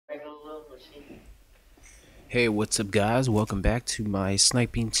Hey, what's up, guys? Welcome back to my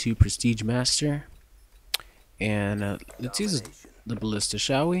Sniping 2 Prestige Master. And let's use the Ballista,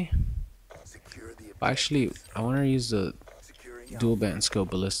 shall we? Actually, I want to use the dual band scope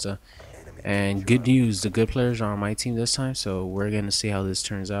Ballista. And good news, the good players are on my team this time, so we're going to see how this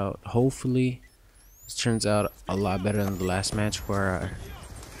turns out. Hopefully, this turns out a lot better than the last match where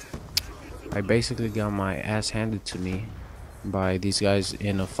I basically got my ass handed to me by these guys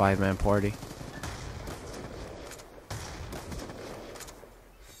in a 5-man party.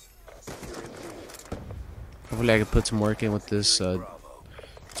 Hopefully I can put some work in with this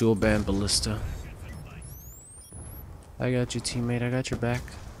dual band Ballista. I got you, teammate. I got your back.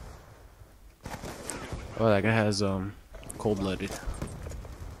 Oh, that guy has cold-blooded.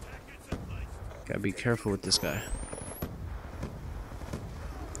 Gotta be careful with this guy.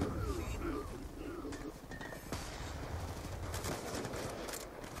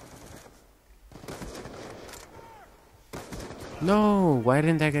 No, why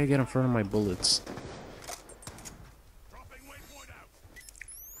didn't that guy get in front of my bullets?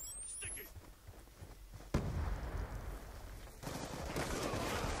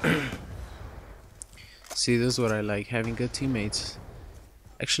 See, this is what I like, having good teammates.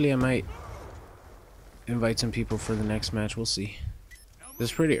 Actually, I might invite some people for the next match. We'll see.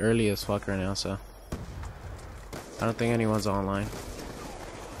 It's pretty early as fuck right now, so I don't think anyone's online.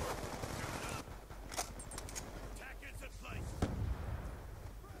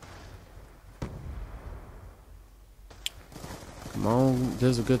 Come on,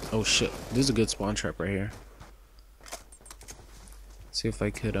 there's a good, oh shit, there's a good spawn trap right here. See if I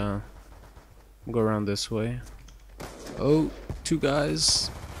could go around this way. Oh, two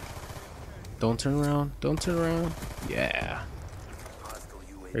guys. Don't turn around, don't turn around. Yeah,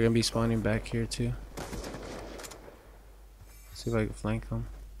 they're gonna be spawning back here too. See if I can flank them.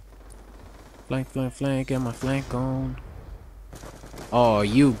 Flank, flank, flank, get my flank on. Oh,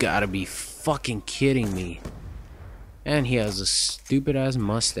 you gotta be fucking kidding me. And he has a stupid ass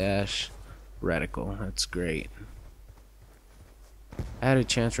mustache. Radical, that's great. I had a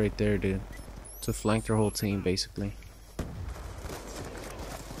chance right there, dude, to flank their whole team, basically.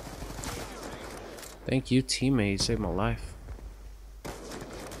 Thank you, teammate. You saved my life.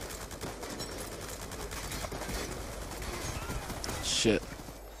 Shit.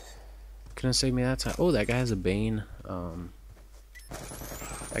 Couldn't save me that time. Oh, that guy has a Bane. That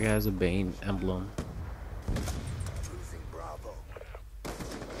guy has a Bane emblem.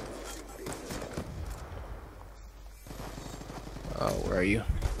 Oh, where are you?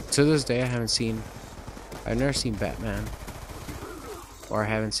 To this day, I've never seen Batman. Or I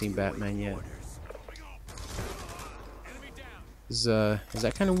haven't seen Batman yet. Is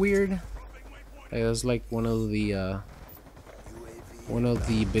that kind of weird? Like, it was like one of the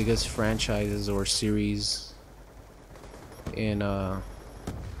biggest franchises or series in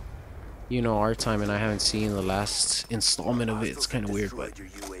you know, our time, and I haven't seen the last installment of it. It's kind of weird, but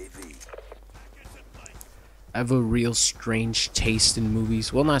I have a real strange taste in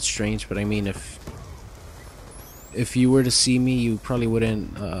movies. Well, not strange, but I mean, if you were to see me, you probably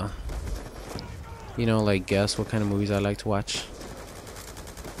wouldn't you know, like, guess what kind of movies I like to watch.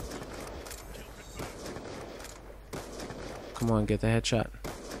 Come on, get the headshot.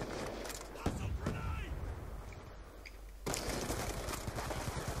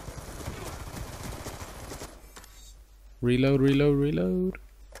 Reload, reload, reload.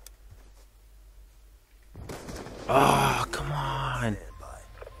 Oh, come on.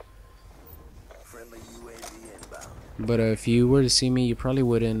 But if you were to see me, you probably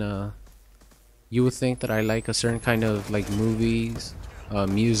wouldn't, you would think that I like a certain kind of, like, movies,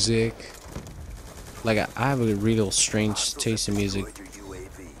 music. Like, I have a real strange taste in music.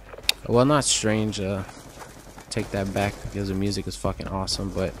 Well, not strange, take that back, because the music is fucking awesome,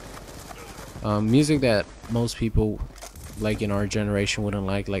 but music that most people, like, in our generation wouldn't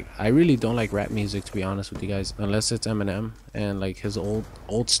like. I really don't like rap music, to be honest with you guys, unless it's Eminem and, like, his old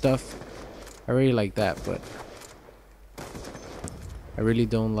stuff. I really like that, but I really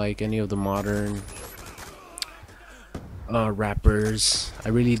don't like any of the modern rappers. I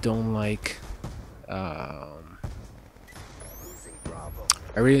really don't like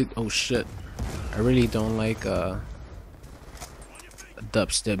oh shit, I really don't like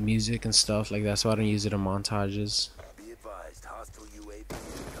dubstep music and stuff like that, so I don't use it in montages.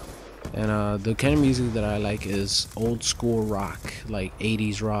 And the kind of music that I like is old school rock, like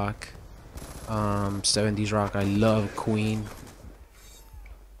 80s rock, 70s rock. I love Queen.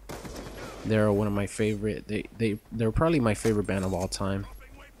 They're one of my favorite. They're probably my favorite band of all time.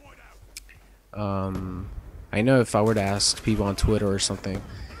 I know if I were to ask people on Twitter or something,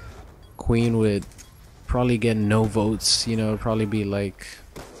 Queen would probably get no votes. You know, it'd probably be like,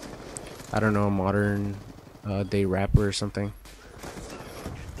 I don't know, a modern day rapper or something.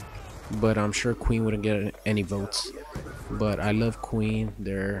 But I'm sure Queen wouldn't get any votes. But I love Queen.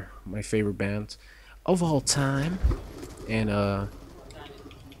 They're my favorite band of all time. And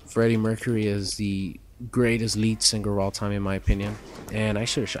Freddie Mercury is the greatest lead singer of all time, in my opinion. And I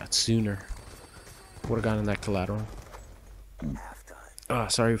should have shot sooner. Would have gotten that collateral.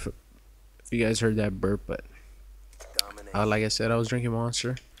 Sorry if you guys heard that burp, but like I said, I was drinking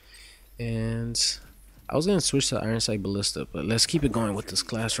Monster. And I was gonna switch to Iron Sight Ballista, but let's keep it going with this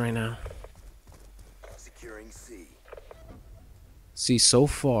class right now. See, so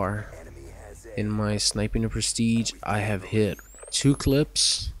far in my Sniping and Prestige, I have hit 2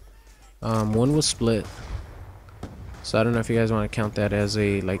 clips. One was split, so I don't know if you guys want to count that as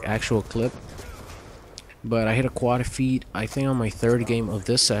a like actual clip. But I hit a quad feed, I think, on my 3rd game of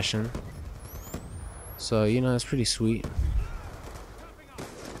this session. So you know, that's pretty sweet.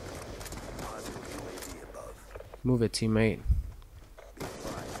 Move it, teammate.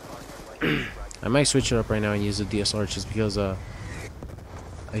 I might switch it up right now and use the DSR just because I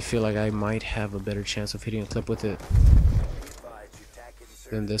feel like I might have a better chance of hitting a clip with it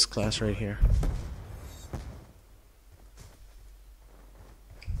than this class right here.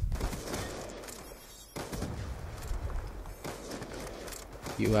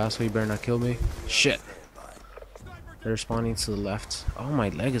 You asshole, you better not kill me. Shit. They're spawning to the left. Oh, my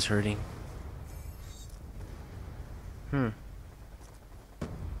leg is hurting.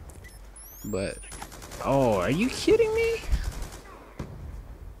 But, oh, are you kidding me?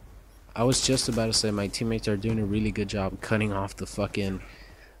 I was just about to say my teammates are doing a really good job cutting off the fucking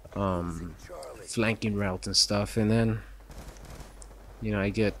flanking route and stuff, and then, you know, I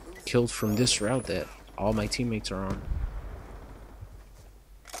get killed from this route that all my teammates are on.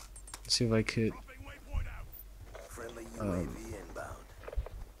 Let's see if I could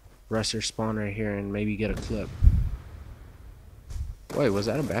rush their spawn right here and maybe get a clip. Wait, was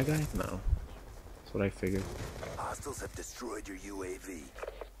that a bad guy? No. That's what I figured. Hostiles have destroyed your UAV.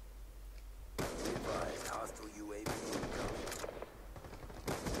 Hostile UAV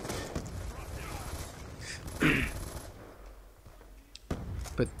incoming.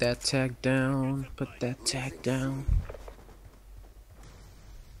 Put that tag down. Put that tag down.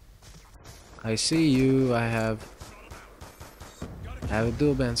 I see you. I have a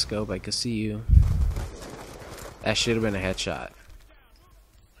dual band scope. I can see you. That should have been a headshot.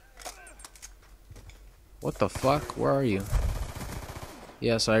 What the fuck? Where are you?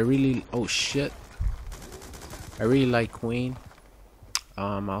 Yeah, so I really, oh shit, I really like Queen.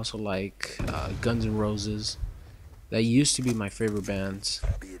 I also like Guns N' Roses. That used to be my favorite bands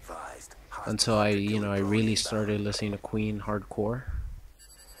until I really started listening to Queen hardcore.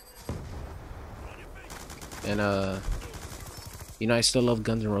 And I still love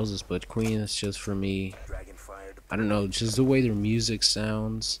Guns N' Roses, but Queen is just, for me, I don't know, just the way their music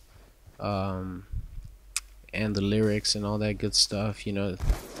sounds, and the lyrics and all that good stuff. You know,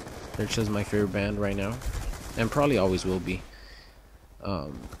 they're just my favorite band right now, and probably always will be.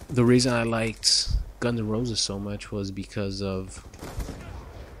 The reason I liked Guns N' Roses so much was because of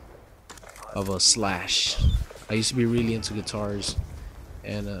a Slash. I used to be really into guitars,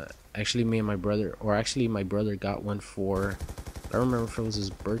 and actually me and my brother, or actually my brother got one for, I don't remember if it was his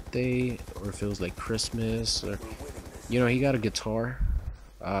birthday or if it was like Christmas, or, you know, he got a guitar.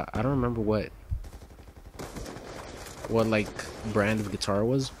 I don't remember what like brand of guitar it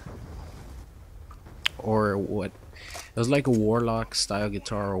was, or what. It was like a Warlock style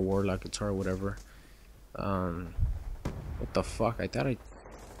guitar, or Warlock guitar, or whatever. What the fuck? I thought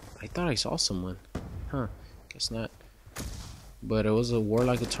I saw someone. Huh? Guess not. But it was a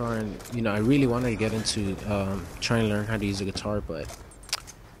Warlock guitar, and you know, I really wanted to get into trying to learn how to use a guitar, but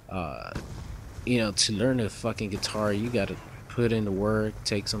you know, to learn a fucking guitar, you gotta put in the work,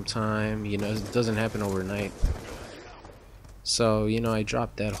 take some time. You know, it doesn't happen overnight. So, you know, I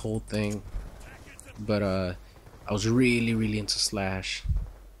dropped that whole thing. But I was really into Slash,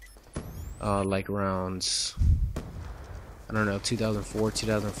 like around, I don't know, 2004,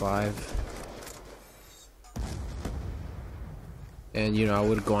 2005. And you know, I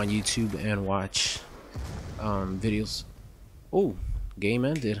would go on YouTube and watch videos. Oh, game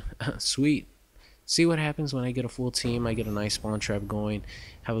ended. Sweet. See what happens when I get a full team. I get a nice spawn trap going,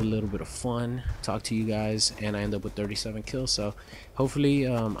 have a little bit of fun, talk to you guys, and I end up with 37 kills. So hopefully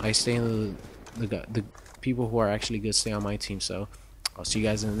I stay in the people who are actually good stay on my team. So I'll see you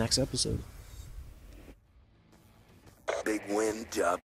guys in the next episode. Big win, job